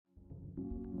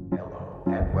Hello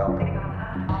and welcome.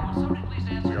 Subject, please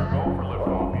answer. We are go for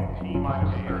liftoff in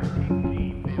T-minus 13.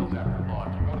 T fails after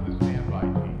launch. Go to the standby T.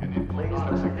 And it Please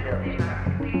listen carefully.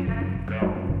 go.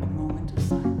 Moment of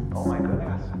silence. Oh my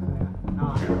goodness.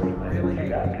 Really? Hey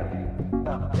guys,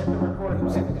 get the recording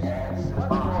button. As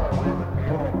possible.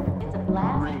 It's a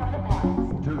blast from the past.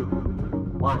 2,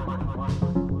 1.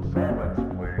 Silence,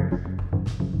 please.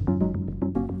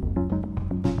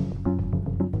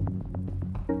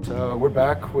 So we're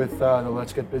back with the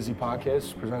Let's Get Busy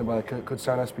podcast presented by the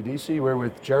Kutztown SBDC. We're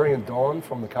with Jerry and Dawn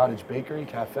from the Cottage Bakery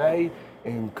Cafe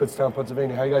in Kutztown,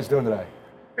 Pennsylvania. How you guys doing today?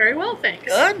 Very well, thanks.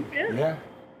 Good. Yeah.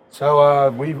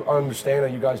 So we understand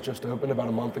that you guys just opened about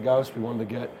a month ago, so we wanted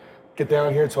to get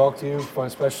down here and talk to you. But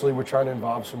especially, we're trying to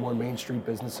involve some more Main Street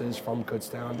businesses from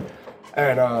Kutztown,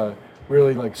 and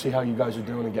really see how you guys are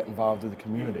doing and get involved with the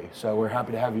community. So we're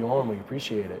happy to have you on. We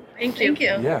appreciate it. Thank you.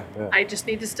 Yeah. I just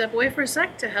need to step away for a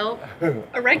sec to help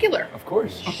a regular. Of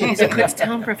course. He's a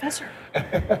Kutztown professor.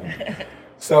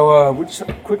 So, just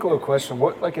a quick little question: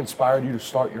 what inspired you to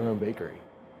start your own bakery?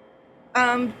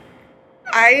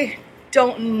 I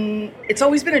don't. It's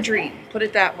always been a dream. Put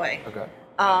it that way. Okay.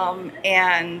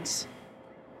 And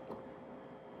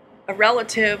a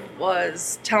relative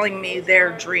was telling me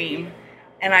their dream,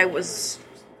 and I was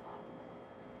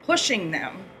pushing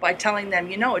them by telling them,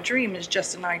 a dream is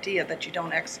just an idea that you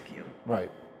don't execute.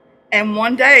 Right. And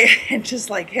one day it just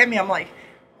hit me. I'm like,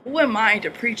 who am I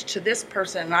to preach to this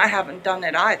person? And I haven't done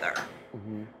it either.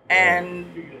 Mm-hmm.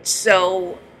 And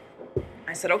so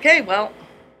I said, okay, well,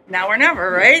 now or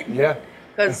never, right? Yeah.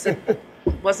 Because it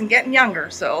wasn't getting younger.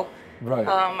 So Right.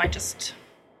 I just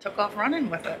took off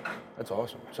running with it. That's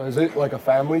awesome. So is it like a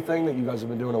family thing that you guys have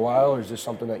been doing a while, or is this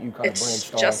something that you kind of It's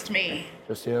branched off? just me.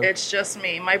 Just you? It's just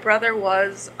me. My brother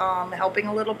was helping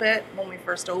a little bit when we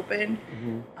first opened,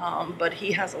 but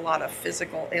he has a lot of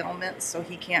physical ailments, so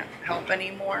he can't help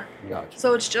anymore. Gotcha.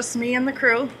 So it's just me and the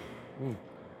crew.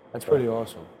 That's pretty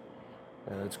awesome.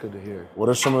 Yeah, that's good to hear. What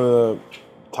are some of the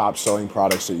top selling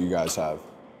products that you guys have?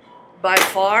 By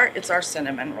far, it's our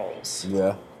cinnamon rolls.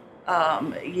 Yeah.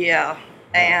 Yeah.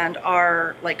 And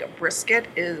our a brisket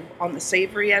is on the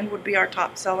savory end would be our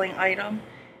top selling item,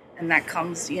 and that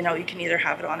comes you can either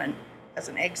have it on as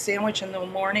an egg sandwich in the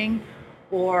morning,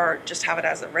 or just have it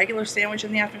as a regular sandwich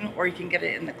in the afternoon, or you can get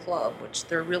it in the club, which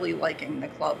they're really liking the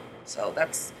club. So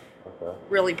that's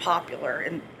really popular.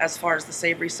 And as far as the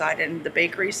savory side, and the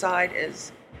bakery side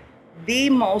is the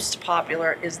most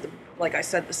popular is like I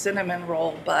said, the cinnamon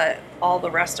roll, but all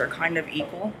the rest are kind of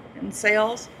equal in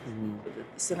sales.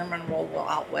 The cinnamon roll will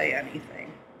outweigh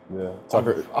anything. Yeah.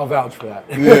 I'll vouch for that.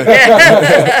 Yeah.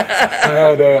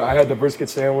 I had the brisket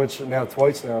sandwich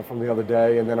twice now from the other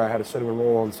day, and then I had a cinnamon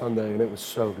roll on Sunday, and it was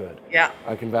so good. Yeah.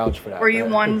 I can vouch for that. Were you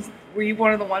one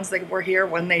of the ones that were here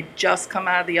when they just come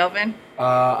out of the oven?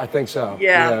 I think so.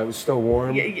 Yeah. Yeah, it was still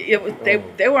warm.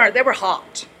 They were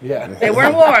hot. Yeah. They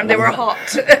weren't warm. They were hot.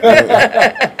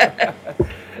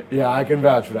 Yeah, I can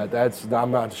vouch for that.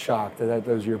 I'm not shocked that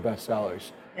those are your best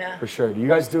sellers. Yeah. For sure. Do you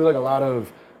guys do a lot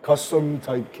of custom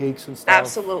type cakes and stuff?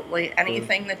 Absolutely.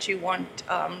 Anything that you want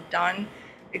done,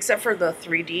 except for the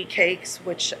 3D cakes,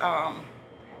 which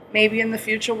maybe in the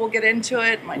future we'll get into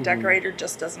it. My decorator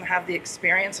just doesn't have the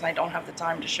experience, and I don't have the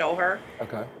time to show her.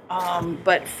 Okay.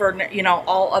 But for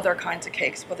all other kinds of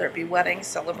cakes, whether it be wedding,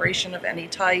 celebration of any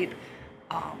type,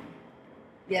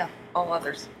 all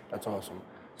others. That's awesome.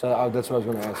 So that's what I was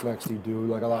going to ask next. Do you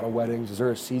do a lot of weddings? Is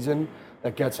there a season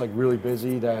that gets really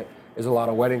busy that is a lot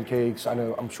of wedding cakes?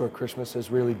 I'm sure Christmas is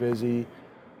really busy.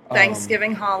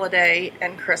 Thanksgiving holiday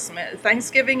and Christmas.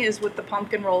 Thanksgiving is with the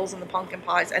pumpkin rolls and the pumpkin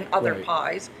pies and other Right.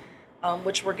 pies,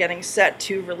 which we're getting set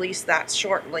to release that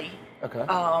shortly. Okay.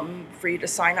 For you to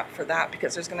sign up for that,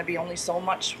 because there's going to be only so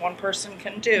much one person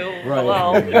can do. Right.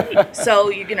 Hello.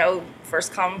 So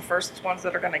first come, first ones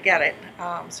that are going to get it.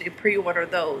 So you pre-order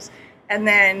those, and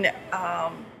then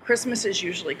Christmas is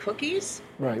usually cookies.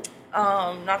 Right.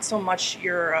 Not so much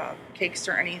your cakes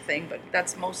or anything, but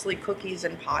that's mostly cookies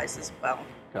and pies as well.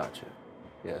 Gotcha.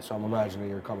 Yeah, so I'm imagining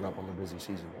you're coming up on the busy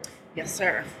season here. Yes,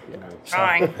 sir. Yeah.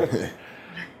 Trying.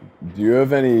 Do you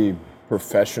have any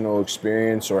professional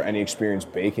experience or any experience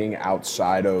baking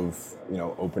outside of,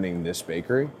 opening this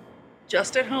bakery?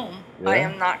 Just at home. Yeah. I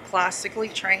am not classically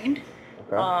trained.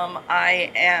 Okay.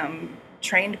 I am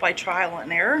trained by trial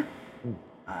and error.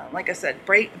 Like I said,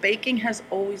 baking has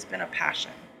always been a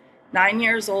passion. 9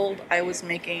 years old, I was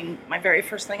making, my very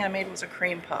first thing I made was a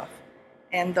cream puff.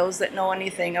 And those that know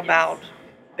anything about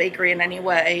bakery in any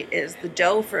way is the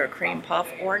dough for a cream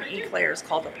puff or an eclair is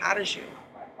called a pâte à jus.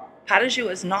 Pâte à jus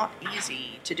is not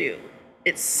easy to do.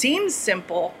 It seems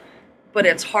simple, but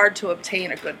it's hard to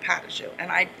obtain a good pâte à choux.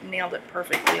 And I nailed it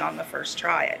perfectly on the first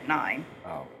try at 9.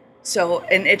 Wow. So,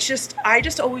 and it's just, I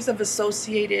just always have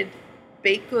associated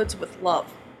baked goods with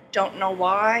love. Don't know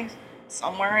why.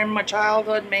 Somewhere in my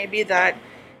childhood, maybe that,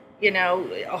 you know,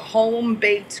 a home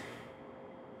baked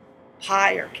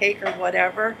pie or cake or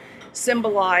whatever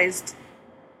symbolized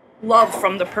love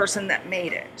from the person that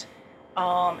made it.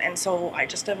 And so I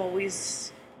just have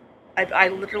always, I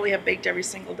literally have baked every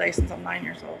single day since I'm 9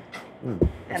 years old. And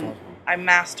awesome. I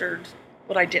mastered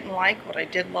what I didn't like, what I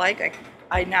did like.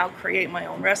 I now create my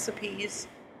own recipes.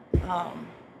 Yeah,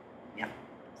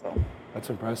 so. That's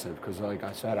impressive because, like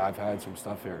I said, I've had some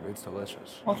stuff here and it's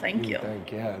delicious. Well, thank you. would think,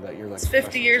 yeah, that you're like. It's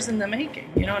 50 years in the making.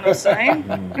 You know what I'm saying?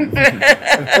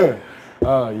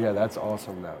 Oh, yeah, that's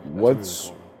awesome. Though. That's What's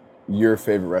really cool. your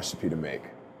favorite recipe to make?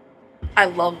 I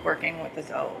love working with the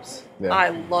doughs. Yeah. I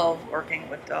love working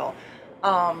with dough.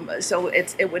 So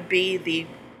it would be the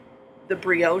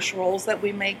brioche rolls that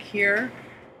we make here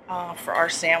for our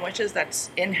sandwiches.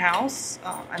 That's in-house.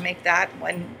 I make that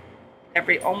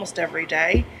almost every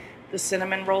day. The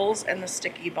cinnamon rolls and the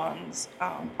sticky buns,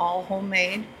 all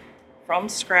homemade from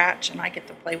scratch, and I get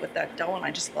to play with that dough, and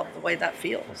I just love the way that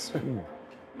feels.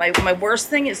 My worst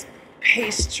thing is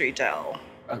pastry dough.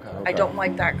 Okay. I don't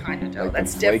like that kind of dough. Like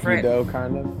That's the flaky different. dough,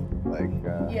 kind of? Like,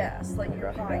 Yes, like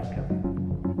your pie.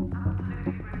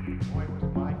 Boy, was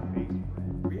my face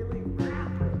Really, really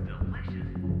good. Gosh,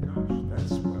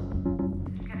 that's swell.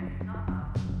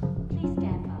 Please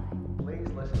stand by. Please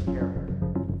listen carefully.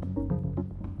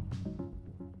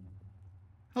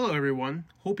 Hello, everyone.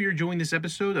 Hope you're enjoying this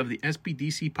episode of the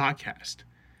SBDC podcast.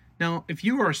 Now, if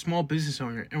you are a small business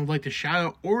owner and would like to shout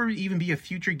out or even be a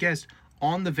future guest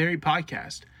on the very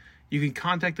podcast, you can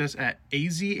contact us at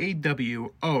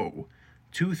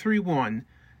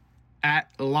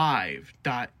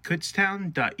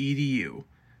azawo231@live.kutztown.edu.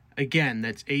 Again,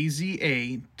 that's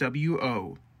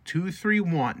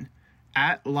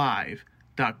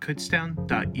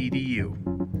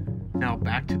azawo231@live.kutztown.edu. Now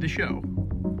back to the show.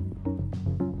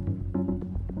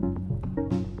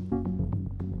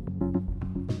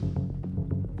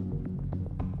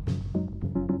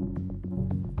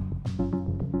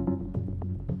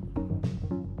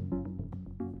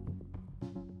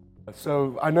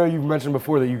 So I know you've mentioned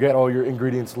before that you get all your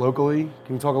ingredients locally.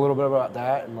 Can you talk a little bit about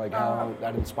that and like how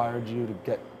that inspired you to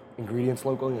get ingredients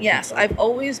locally? and Yes, things like I've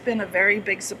always been a very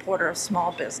big supporter of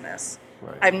small business.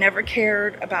 Right. I've never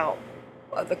cared about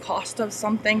the cost of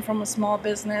something from a small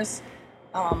business,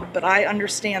 but I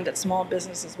understand that small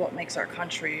business is what makes our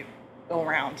country go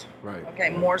around. Right. Okay,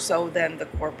 more so than the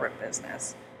corporate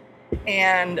business.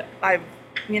 And I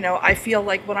feel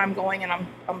like when I'm going and I'm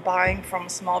buying from a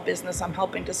small business, I'm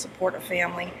helping to support a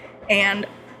family and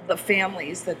the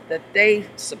families that they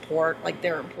support, like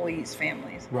their employees'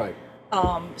 families. Right.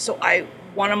 So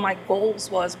one of my goals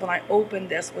was when I opened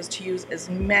this was to use as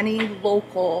many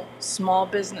local small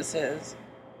businesses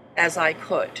as I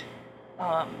could.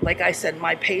 Like I said,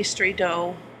 my pastry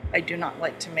dough, I do not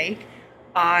like to make.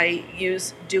 I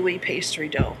use Dewey pastry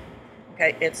dough.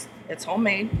 Okay, it's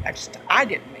homemade. I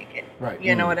didn't make it. Right.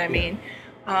 You know what I mean?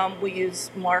 We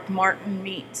use Mark Martin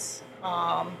meats.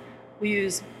 We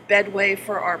use Bedway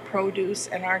for our produce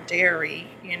and our dairy.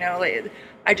 You know,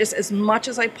 I just, as much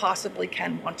as I possibly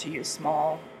can, want to use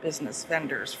small business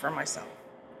vendors for myself.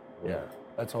 Yeah,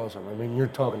 that's awesome. I mean, you're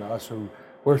talking to us who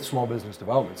we're a small business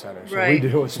development center, so we Right.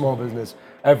 deal with small business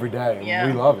every day, and Yeah.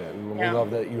 we love it, and Yeah. we love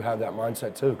that you have that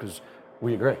mindset too, because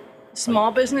we agree.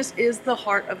 Small business is the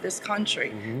heart of this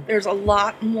country. There's a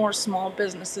lot more small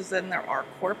businesses than there are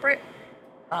corporate.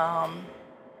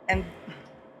 And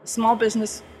a small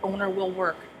business owner will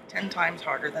work 10 times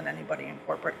harder than anybody in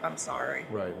corporate. I'm sorry.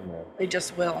 Right. They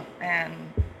just will, and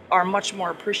are much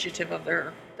more appreciative of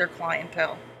their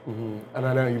clientele. And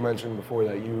I know you mentioned before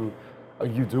that you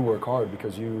do work hard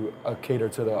because you cater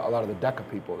to a lot of the DECA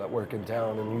people that work in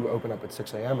town, and you open up at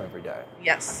 6 a.m. every day.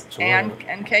 Yes, So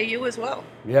and KU as well.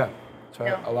 Yeah. So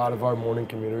Yeah. a lot of our morning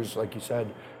commuters, like you said,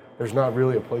 there's not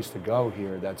really a place to go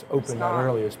here that's open that not.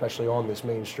 early, especially on this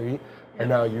main street. And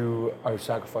now you are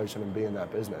sacrificing and being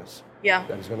that business Yeah.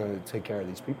 that is going to take care of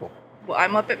these people. Well,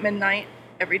 I'm up at midnight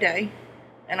every day,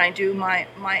 and I do my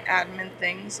admin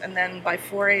things, and then by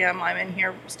 4 a.m. I'm in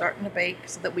here starting to bake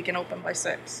so that we can open by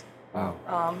 6.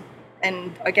 Wow.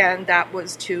 And again, that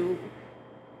was to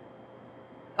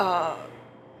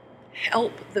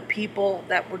help the people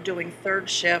that were doing third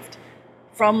shift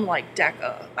from like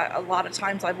DECA. A lot of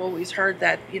times I've always heard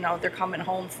that, they're coming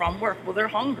home from work. Well, they're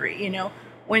hungry,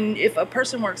 if a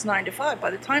person works 9 to 5,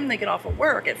 by the time they get off of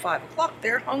work at 5 o'clock,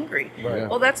 they're hungry. Right.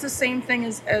 Well, that's the same thing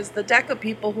as the DECA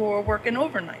people who are working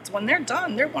overnights. When they're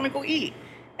done, they want to go eat.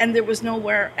 And there was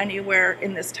nowhere anywhere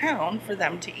in this town for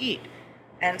them to eat.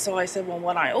 And so I said, well,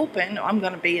 when I open, I'm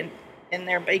going to be in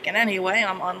there baking anyway.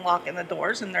 I'm unlocking the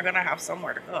doors, and they're going to have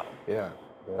somewhere to go. Yeah,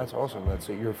 that's awesome. That's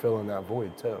it. You're filling that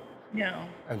void too. Yeah.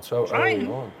 And so Trying.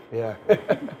 early on. Yeah.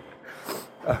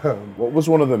 What was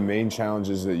one of the main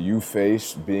challenges that you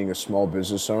faced being a small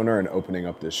business owner and opening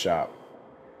up this shop?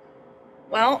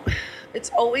 Well,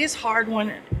 it's always hard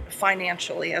when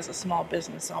financially as a small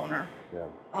business owner,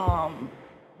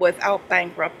 without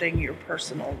bankrupting your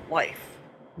personal life.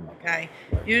 Okay.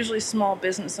 Usually small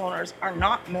business owners are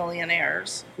not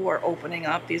millionaires who are opening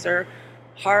up. These are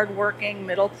hardworking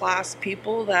middle class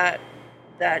people that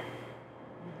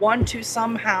want to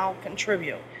somehow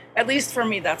contribute. At least for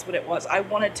me, that's what it was. I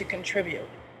wanted to contribute.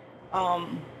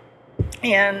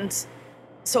 And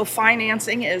so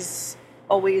financing is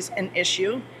always an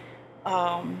issue.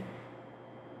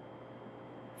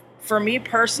 For me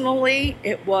personally,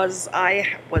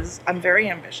 I'm very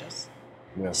ambitious.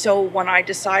 Yeah. So when I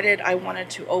decided I wanted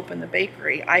to open the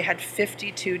bakery, I had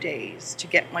 52 days to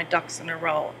get my ducks in a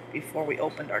row before we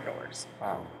opened our doors.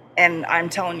 Wow. And I'm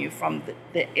telling you, from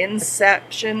the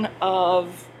inception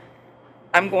of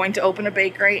I'm going to open a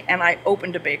bakery, and I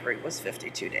opened a bakery, was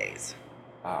 52 days.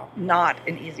 Wow. Not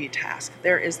an easy task.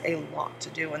 There is a lot to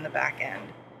do in the back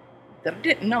end that I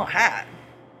didn't know I had.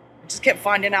 I just kept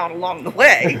finding out along the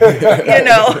way,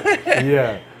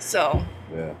 Yeah. So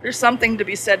Yeah. there's something to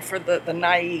be said for the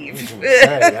naive. Hey,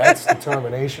 that's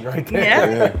determination right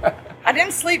there. Yeah. I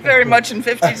didn't sleep very much in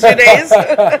 52 days.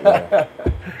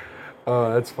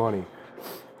 Oh, that's funny.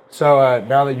 So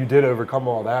now that you did overcome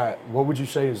all that, what would you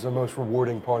say is the most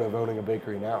rewarding part of owning a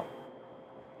bakery now?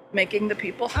 Making the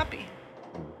people happy.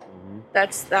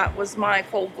 That was my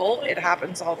whole goal. It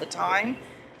happens all the time.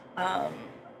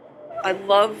 I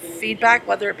love feedback,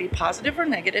 whether it be positive or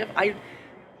negative.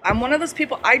 I'm one of those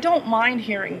people, I don't mind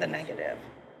hearing the negative.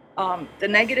 The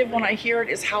negative, when I hear it,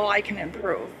 is how I can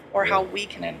improve or how we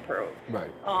can improve.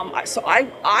 Right. So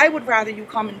I would rather you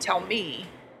come and tell me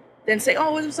than say,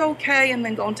 oh, it was okay, and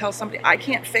then go and tell somebody. I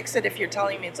can't fix it if you're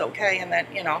telling me it's okay, and then,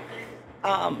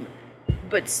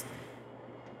 but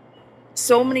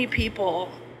so many people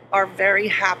are very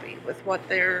happy with what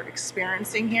they're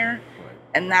experiencing here, Right.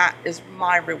 and that is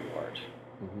my reward.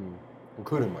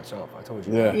 Including myself. I told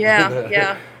you. Yeah.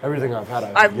 Yeah. Everything I've had, I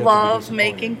I've yet to be love disappointed.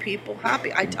 making people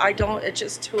happy. I don't, it's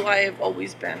just who I have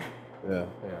always been. Yeah.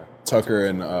 Yeah. Tucker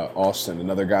and Austin,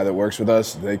 another guy that works with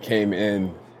us, they came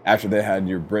in after they had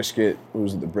your brisket. What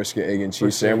was it? The brisket, egg, and cheese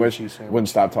Brisket, egg, and sandwich. cheese sandwich. Wouldn't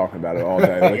stop talking about it all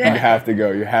day. Like, Yeah. you have to go.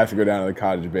 You have to go down to the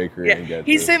Cottage Bakery Yeah. and get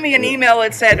He this. sent me an email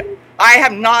that said, I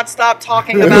have not stopped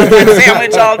talking about that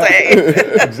sandwich all day.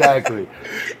 Exactly.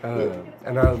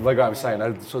 And like I was saying,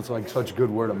 so it's like such good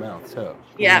word of mouth too.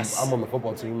 Yes. I'm on the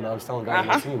football team, and I was telling guys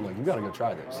on the team, like, you got to go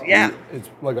try this. Yeah. It's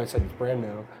like I said, it's brand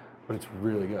new, but it's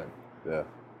really good. Yeah.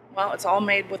 Well, it's all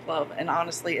made with love, and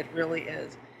honestly, it really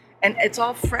is. And it's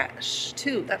all fresh,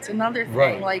 too. That's another thing.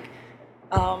 Right. Like,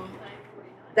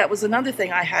 that was another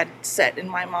thing I had set in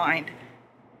my mind.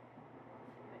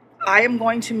 I am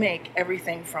going to make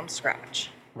everything from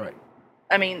scratch. Right.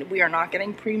 I mean, we are not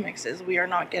getting premixes. We are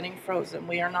not getting frozen.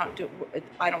 We are not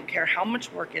I don't care how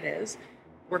much work it is.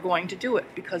 We're going to do it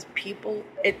because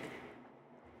the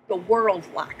world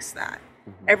lacks that.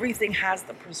 Everything has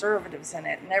the preservatives in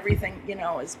it, and everything,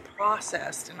 is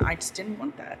processed, and I just didn't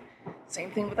want that. Same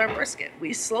thing with our brisket.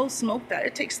 We slow smoke that.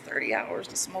 It takes 30 hours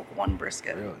to smoke one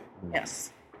brisket. Really?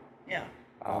 Yes. Yeah.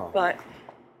 Wow. But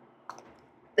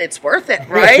it's worth it,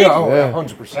 right? Yeah, oh, Yeah.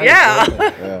 100%. Yeah.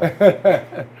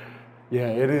 Yeah. Yeah,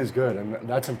 it is good, and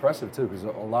that's impressive too, because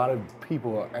a lot of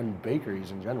people and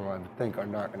bakeries in general, I think, are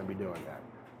not going to be doing that.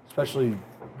 Especially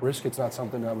brisket's not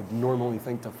something I would normally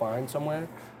think to find somewhere.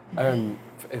 And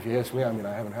if you ask me, I mean,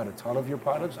 I haven't had a ton of your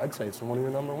products. I'd say it's one of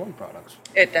your number one products.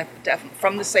 It definitely,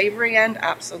 from the savory end,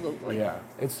 absolutely. Yeah,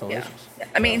 it's delicious. Yeah.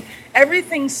 I mean,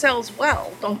 everything sells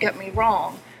well, don't get me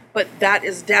wrong, but that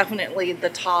is definitely the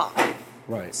top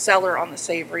Right. seller on the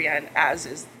savory end, as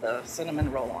is the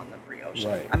cinnamon roll on the brioche.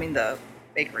 Right. I mean, the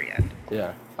bakery end.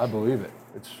 Yeah, I believe it.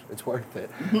 It's worth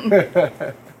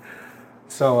it.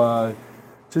 So,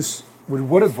 just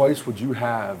what advice would you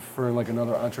have for like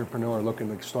another entrepreneur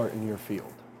looking to start in your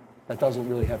field that doesn't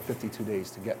really have 52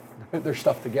 days to get their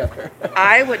stuff together?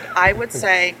 I would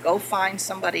say go find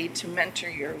somebody to mentor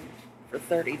you for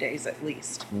 30 days at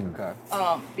least. Okay.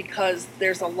 Because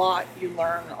there's a lot you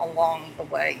learn along the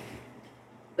way.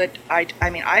 But I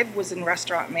mean, I was in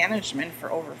restaurant management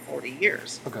for over 40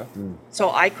 years. Okay.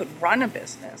 So I could run a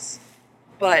business,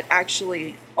 but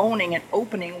actually owning and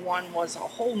opening one was a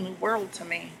whole new world to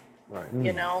me. Right.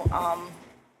 You know,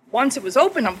 once it was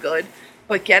open, I'm good,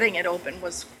 but getting it open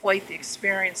was quite the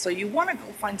experience. So you want to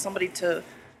go find somebody to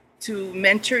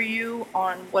mentor you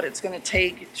on what it's going to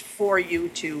take for you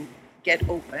to get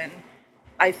open.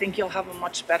 I think you'll have a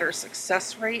much better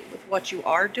success rate with what you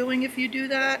are doing if you do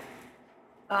that.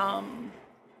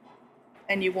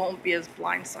 And you won't be as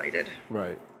blindsided.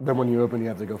 Right. Then when you open, you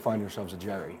have to go find yourselves a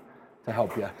Jerry to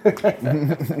help you.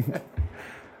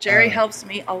 Jerry helps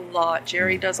me a lot.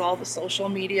 Jerry does all the social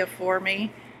media for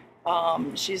me.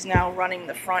 She's now running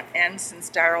the front end since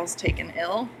Daryl's taken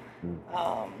ill.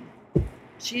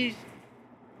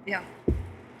 Yeah.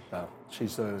 So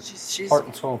she's She's heart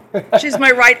and soul. she's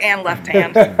my right and left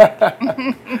hand.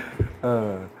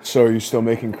 So are you still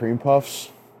making cream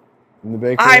puffs in the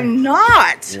bakery? I'm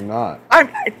not. You're not.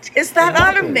 Is that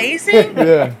not amazing?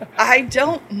 Yeah. I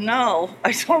don't know.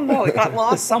 It got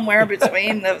lost somewhere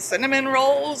between the cinnamon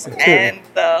rolls and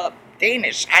the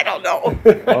Danish. I don't know.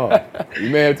 Oh,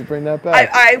 you may have to bring that back.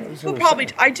 I will probably.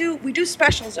 We do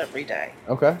specials every day.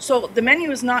 Okay. So the menu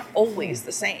is not always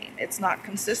the same. It's not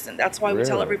consistent. That's why we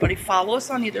tell Really? everybody follow us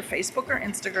on either Facebook or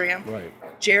Instagram. Right.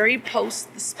 Jerry posts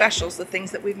the specials, the things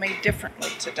that we've made differently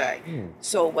today.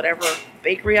 So whatever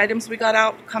bakery items we got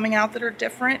coming out that are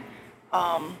different,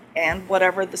 and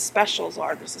whatever the specials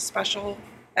are. There's a special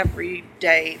every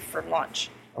day for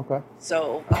lunch. Okay.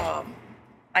 So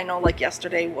I know like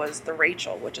yesterday was the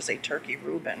Rachel, which is a turkey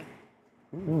Reuben.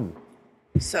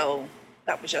 So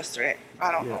that was yesterday.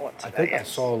 I don't know what today I think I is.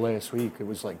 saw last week. It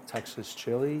was like Texas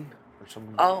chili or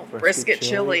something. Oh, brisket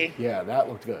chili. Yeah, that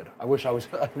looked good. I wish I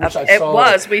saw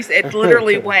It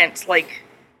literally went like,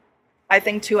 I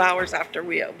think 2 hours after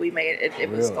we made it. It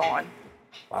was Really? gone.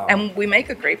 Wow. And we make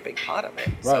a great big pot of it.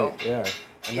 Right. So Yeah.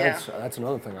 And Yeah. that's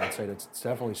another thing I'd say that's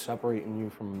definitely separating you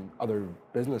from other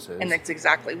businesses. and that's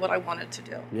exactly what I wanted to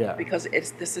do. Yeah. Because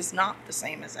this is not the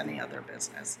same as any other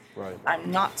business. Right.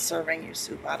 I'm not serving you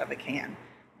soup out of a can.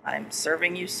 I'm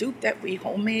serving you soup that we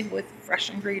homemade with fresh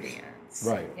ingredients.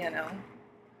 Right. You know.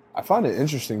 I find it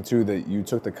interesting too that you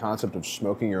took the concept of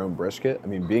smoking your own brisket. I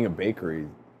mean, being a bakery,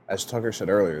 as Tucker said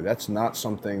earlier, that's not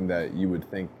something that you would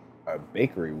think a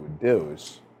bakery would do,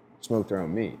 is smoke their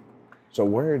own meat. So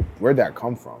where'd that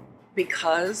come from?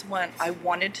 Because when I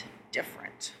wanted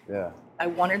different. Yeah. I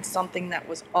wanted something that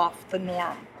was off the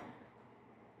norm.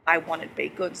 I wanted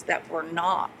baked goods that were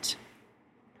not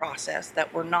processed,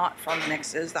 that were not from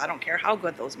mixes. I don't care how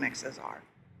good those mixes are.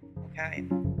 Okay.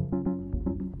 Well,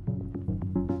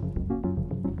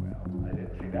 I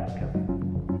didn't see that coming.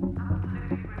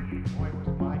 Boy, was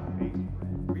my face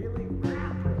red. Really?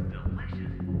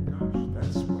 Delicious. Gosh,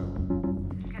 that's swell.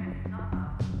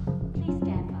 Please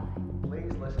stand by.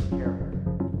 Please listen carefully.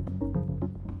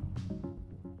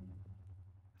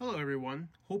 Hello, everyone.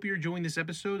 Hope you're enjoying this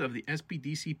episode of the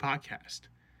SBDC podcast.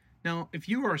 Now, if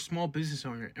you are a small business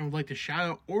owner and would like to shout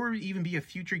out or even be a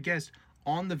future guest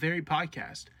on the very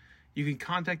podcast, you can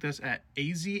contact us at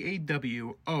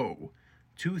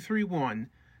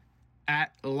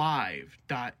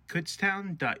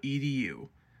azawo231@live.kutztown.edu.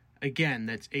 Again,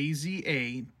 that's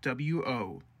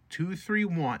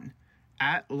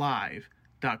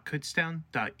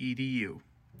azawo231@live.kutztown.edu.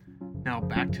 Now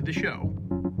back to the show.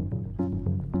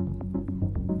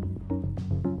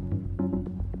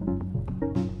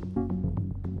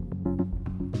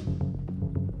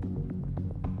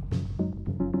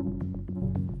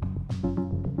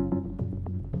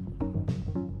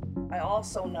 I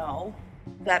also know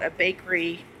that a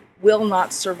bakery will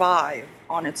not survive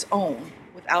on its own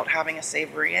without having a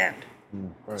savory end.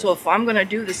 Right. So if I'm going to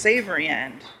do the savory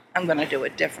end, I'm going to do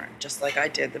it different, just like I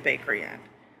did the bakery end.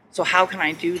 So how can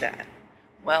I do that?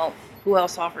 Well, who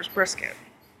else offers brisket?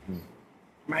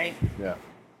 Right? Yeah.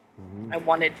 I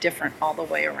want it different all the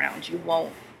way around. You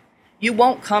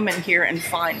won't come in here and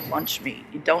find lunch meat.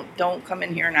 You don't come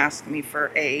in here and ask me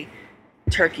for a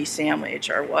turkey sandwich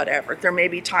or whatever. There may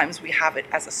be times we have it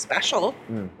as a special,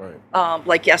 Right.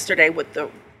 like yesterday with the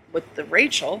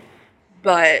Rachel,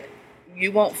 but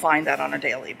you won't find that on a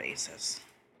daily basis.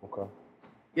 Okay.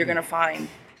 You're gonna find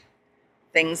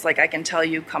things like, I can tell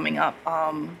you coming up,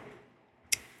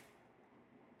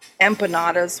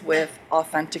 empanadas with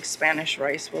authentic Spanish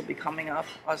rice will be coming up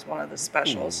as one of the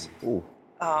specials. Ooh.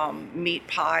 Meat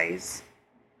pies.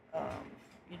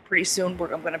 Pretty soon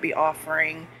I'm going to be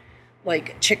offering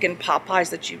like chicken pot pies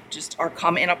that you just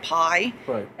come in a pie,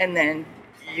 Right. and then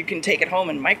you can take it home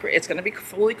and it's going to be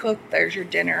fully cooked. There's your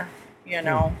dinner, you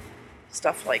know.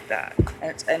 stuff like that.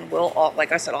 And we'll all,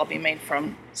 like I said, I'll be made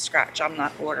from scratch. I'm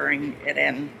not ordering it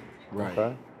in. Right.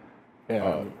 Okay.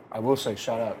 Yeah, I will say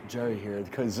shout out Jerry here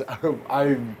because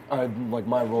I like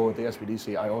my role at the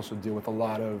SBDC. I also deal with a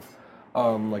lot of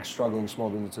like struggling small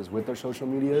businesses with their social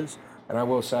medias, and I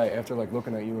will say after like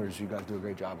looking at yours, you guys do a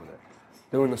great job with it.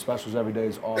 Doing the specials every day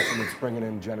is awesome. It's bringing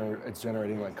in it's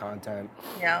generating like content.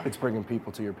 Yeah. It's bringing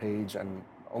people to your page and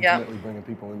ultimately bringing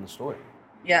people in the store.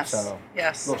 Yes. So,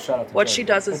 yes. little shout out to What Jerry. she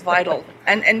does is vital,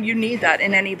 and you need that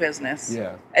in any business.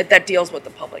 Yeah. That deals with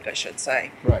the public, I should say.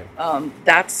 Right.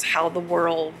 That's how the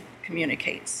world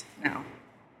communicates now.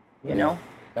 You know,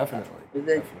 Definitely.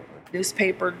 the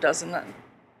newspaper doesn't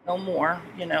no more.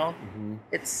 You know,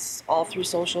 it's all through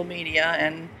social media,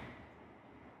 and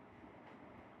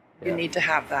you need to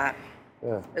have that.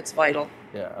 Yeah. It's vital.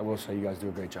 Yeah, I will say you guys do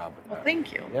a great job with that. Well,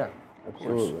 thank you. Yeah, of course.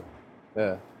 Absolutely.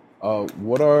 Yeah.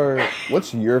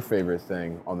 What's your favorite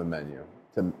thing on the menu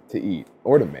to eat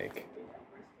or to make?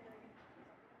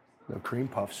 The cream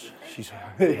puffs. She's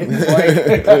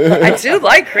I do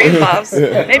like cream puffs.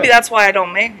 Maybe that's why I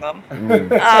don't make them.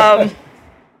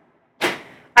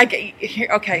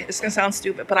 Okay, this is gonna sound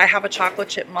stupid, but I have a chocolate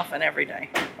chip muffin every day.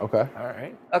 Okay. all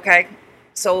right. Okay,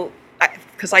 so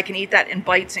because I can eat that in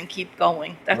bites and keep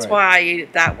going. That's Right. why I eat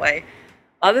it that way.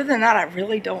 Other than that, I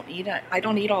really don't eat it. I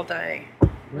don't eat all day.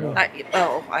 Really? I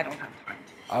don't have time.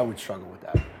 I would struggle with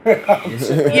that.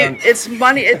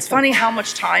 It's funny how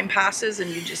much time passes and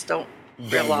you just don't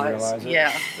Don't realize. it?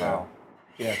 Yeah. Wow.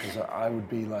 Yeah, because I would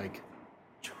be like,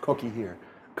 cookie here,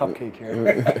 cupcake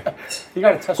here. You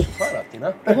got to test your product, you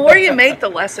know? The more you make, the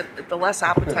less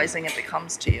appetizing it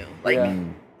becomes to you. Like, Yeah.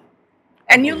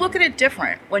 and you look at it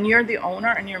different when you're the owner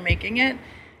and you're making it.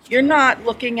 You're not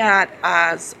looking at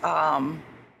as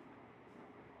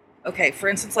okay, for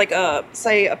instance, like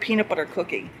say a peanut butter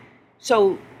cookie.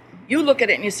 So you look at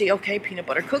it and you see, okay, peanut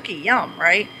butter cookie, yum,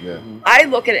 right? Yeah. I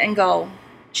look at it and go,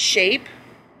 shape,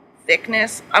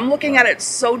 thickness. I'm looking at it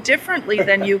so differently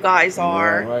than you guys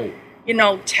are. Yeah, right. You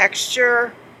know,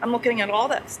 texture. I'm looking at all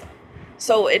that stuff.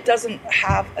 So it doesn't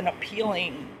have an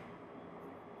appealing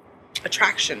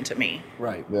attraction to me.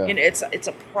 Right. Yeah. You know, it's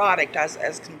a product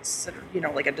as considered, you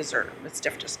know, like a dessert. It's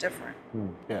just different.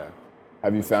 Yeah.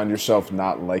 Have you found yourself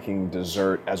not liking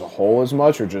dessert as a whole as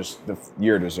much, or just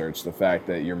your desserts, the fact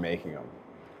that you're making them?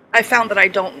 I found that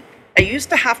I used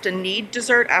to have to need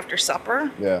dessert after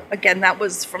supper. Yeah. Again, that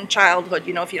was from childhood.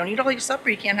 You know, if you don't eat all your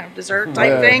supper, you can't have dessert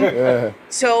type thing. Yeah.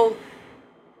 So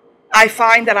I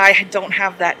find that I don't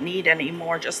have that need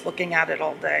anymore just looking at it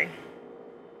all day.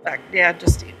 In fact, yeah,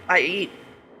 I eat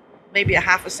maybe a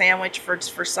half a sandwich for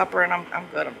supper and I'm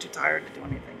good. I'm too tired to do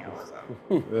anything else.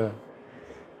 So. Yeah.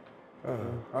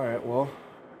 All right. Well,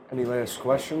 any last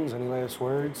questions? Any last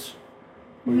words?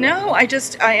 No,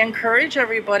 I encourage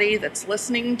everybody that's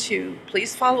listening to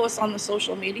please follow us on the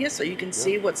social media so you can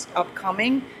see what's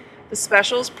upcoming. The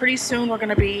specials, pretty soon we're going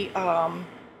to be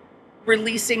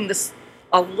releasing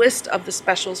a list of the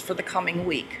specials for the coming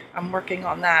week. I'm working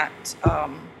on that.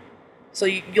 So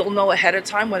you'll know ahead of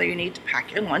time whether you need to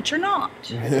pack your lunch or not.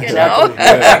 You know?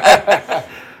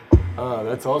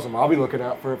 That's awesome. I'll be looking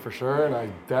out for it for sure, and I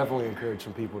definitely encourage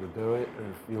some people to do it.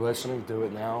 And if you're listening, do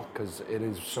it now because it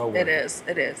is so worth it.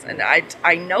 It is. And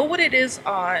I know what it is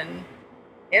on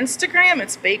Instagram.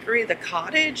 It's Bakery the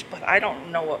Cottage, but I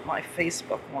don't know what my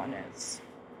Facebook one is.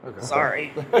 Okay.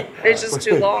 Sorry. It's just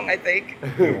too long, I think.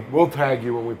 We'll tag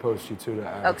you when we post you to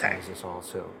advertise Okay. this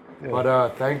also.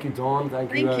 But thank you, Dawn.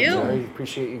 Thank you, Thank you. Jerry.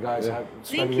 Appreciate you guys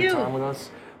spending your you. time with us,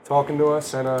 talking to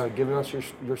us, and giving us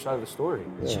your side of the story.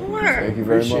 Sure. Thank you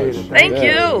very Appreciate much. it. Thank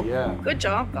Yeah. you. Yeah. Good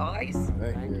job, guys.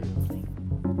 Thank you.